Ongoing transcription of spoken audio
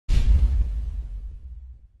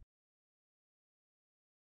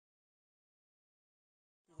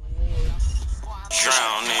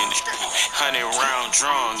Drown in it, 100-round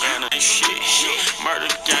drum, gun and shit.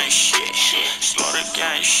 Murder gang shit, slaughter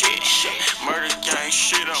gang shit, murder gang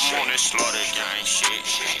shit. I'm on this slaughter gang shit.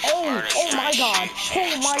 Oh my god,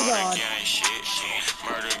 oh my god.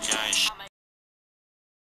 Murder gang shit.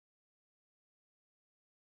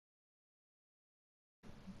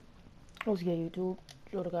 What's good, YouTube?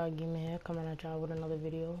 Joe the God Gamer here, coming at y'all with another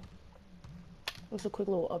video. It's a quick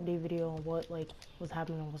little update video on what's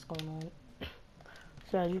happening, what's going on.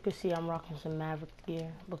 So as you can see, I'm rocking some Maverick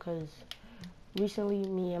gear because recently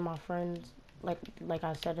me and my friends, like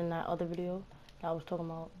I said in that other video that I was talking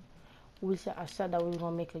about, I said that we were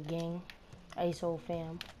gonna make a gang. iSO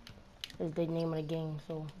fam is the name of the gang.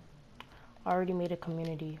 So I already made a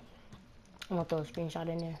community. I'm gonna throw a screenshot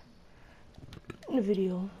in there in the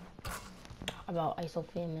video about iSO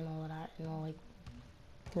fam and all of that and all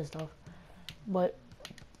this stuff. But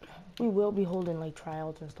we will be holding like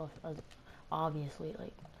tryouts and stuff. Obviously,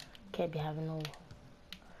 can't be having no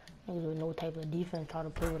niggas with no type of defense try to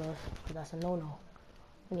play with us, cause that's a no-no.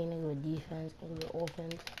 We need niggas with defense, niggas with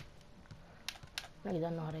offense, niggas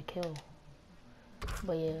that know how to kill.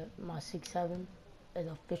 But yeah, my 6'7" is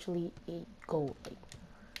officially a GOAT.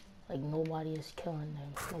 Like nobody is killing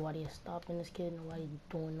him, nobody is stopping this kid, nobody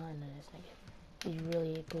doing nothing to this nigga. He's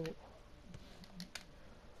really a GOAT.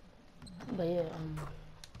 But yeah,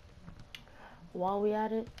 while we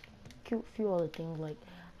at it, few other things. Like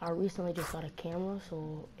I recently just got a camera,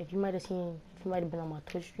 so if you might have been on my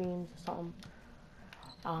Twitch streams or something,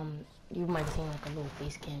 you might have seen like a little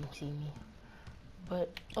face cam see me.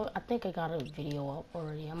 But I think I got a video up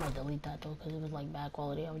already. I might delete that though, because it was like bad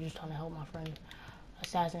quality. I was just trying to help my friend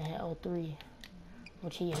Assassin hit L3,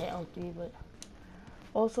 which he hit L3. But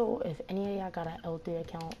also, if any of y'all got an L3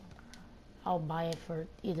 account, I'll buy it for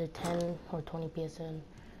either 10 or 20 PSN.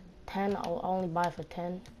 10, I'll only buy it for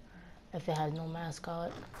 10 if it has no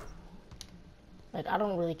mascot. Like I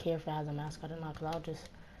don't really care if it has a mascot or not, cause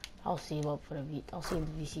I'll save up for I'll save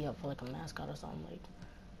the VC up for like a mascot or something.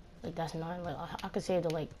 Like that's not like I could save to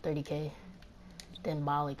like 30K, then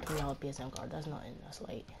buy like $3 PSN card. That's nothing. That's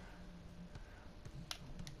like,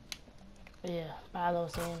 yeah. But as I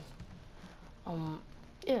was saying,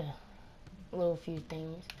 yeah, a little few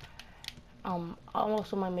things. I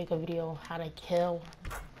also might make a video how to kill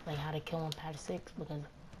in patch 6, because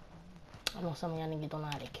I know some of y'all niggas don't know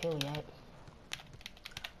how to kill yet.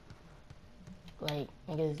 Like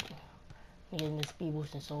niggas miss speed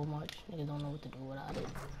boosting so much, niggas don't know what to do without it.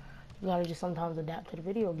 You gotta just sometimes adapt to the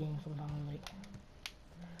video game sometimes.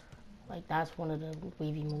 Like that's one of the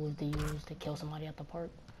wavy moves to use to kill somebody at the park.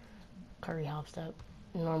 Curry hop step,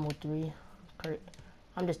 normal 3.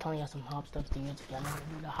 I'm just telling y'all some hop steps to use if y'all know how to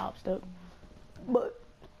do the hop step. But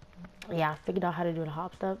yeah, I figured out how to do the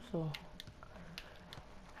hop step, so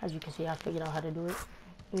as you can see, I figured out how to do it.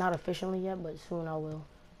 Not efficiently yet, but soon I will.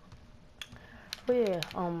 But yeah,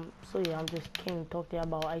 so yeah, I'm just came to talk to y'all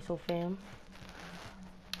about iSO fam.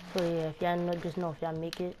 So yeah, if y'all know, just know if y'all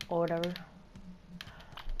make it or whatever,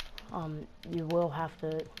 you will have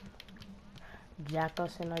to jack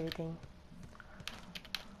us and everything.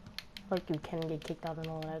 Like you can get kicked out and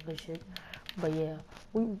all that good shit. But yeah,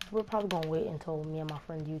 we're probably gonna wait until me and my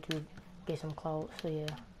friend YouTube get some clout. So yeah.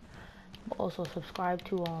 But also subscribe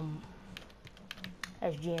to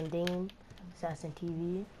SGM Dame, Assassin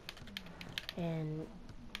TV, and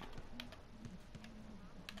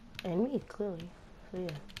me clearly. So yeah.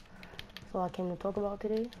 That's all I came to talk about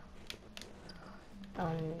today.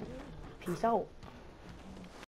 Peace out.